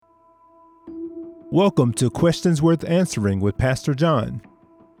Welcome to Questions Worth Answering with Pastor John,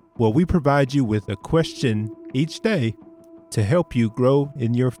 where we provide you with a question each day to help you grow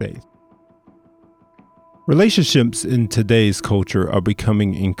in your faith. Relationships in today's culture are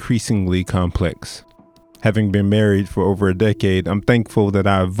becoming increasingly complex. Having been married for over a decade, I'm thankful that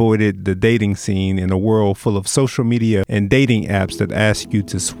I avoided the dating scene in a world full of social media and dating apps that ask you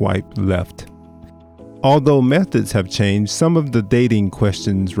to swipe left. Although methods have changed, some of the dating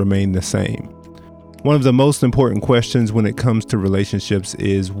questions remain the same. One of the most important questions when it comes to relationships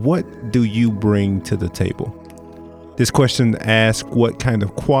is, what do you bring to the table? This question asks what kind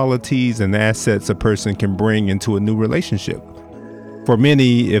of qualities and assets a person can bring into a new relationship. For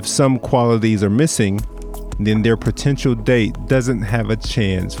many, if some qualities are missing, then their potential date doesn't have a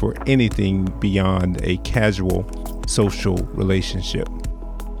chance for anything beyond a casual social relationship.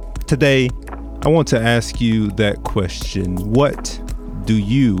 Today, I want to ask you that question: what do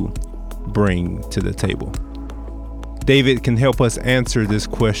you bring to the table? David can help us answer this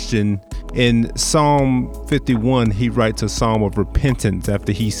question. In Psalm 51, he writes a psalm of repentance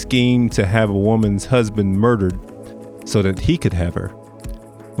after he schemed to have a woman's husband murdered so that he could have her.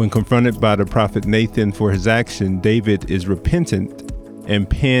 When confronted by the prophet Nathan for his action, David is repentant and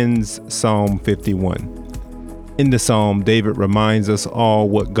pens Psalm 51. In the psalm, David reminds us all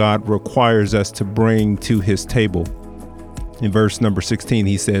what God requires us to bring to his table. In verse number 16,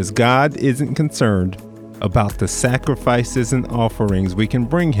 he says, God isn't concerned about the sacrifices and offerings we can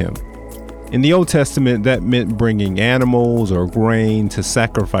bring him. In the Old Testament, that meant bringing animals or grain to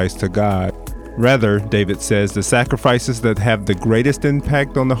sacrifice to God. Rather, David says, the sacrifices that have the greatest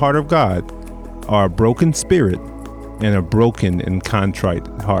impact on the heart of God are a broken spirit and a broken and contrite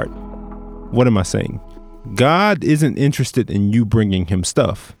heart. What am I saying? God isn't interested in you bringing him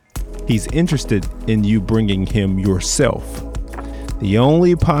stuff. He's interested in you bringing him yourself. The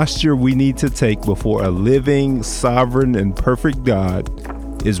only posture we need to take before a living, sovereign, and perfect God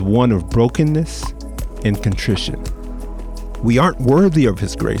is one of brokenness and contrition. We aren't worthy of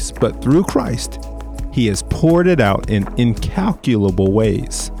his grace, but through Christ, he has poured it out in incalculable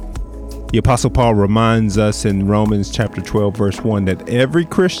ways. The Apostle Paul reminds us in Romans chapter 12, verse 1, that every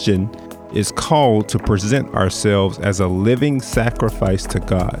Christian is called to present ourselves as a living sacrifice to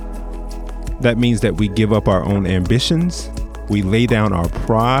God. That means that we give up our own ambitions, we lay down our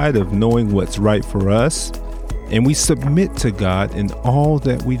pride of knowing what's right for us, and we submit to God in all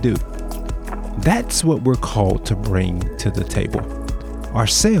that we do. That's what we're called to bring to the table.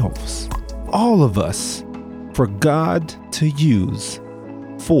 Ourselves, all of us, for God to use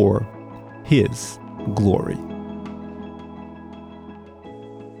for his glory.